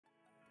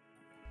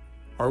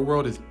Our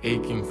world is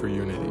aching for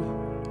unity.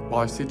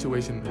 While our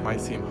situation might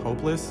seem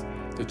hopeless,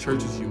 the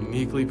church is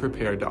uniquely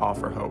prepared to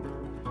offer hope.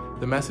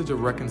 The message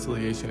of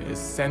reconciliation is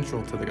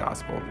central to the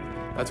gospel.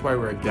 That's why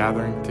we're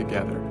gathering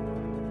together.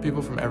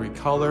 People from every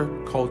color,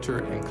 culture,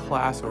 and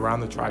class around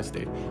the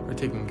tri-state are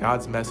taking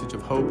God's message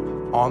of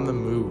hope on the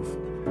move.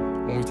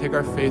 When we take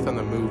our faith on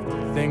the move,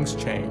 things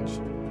change.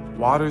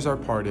 Waters are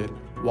parted,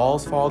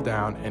 walls fall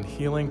down, and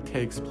healing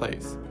takes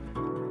place.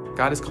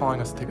 God is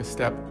calling us to take a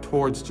step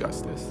towards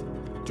justice.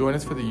 Join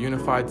us for the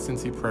Unified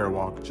Cincy Prayer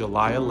Walk,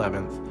 July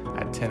 11th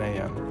at 10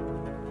 a.m.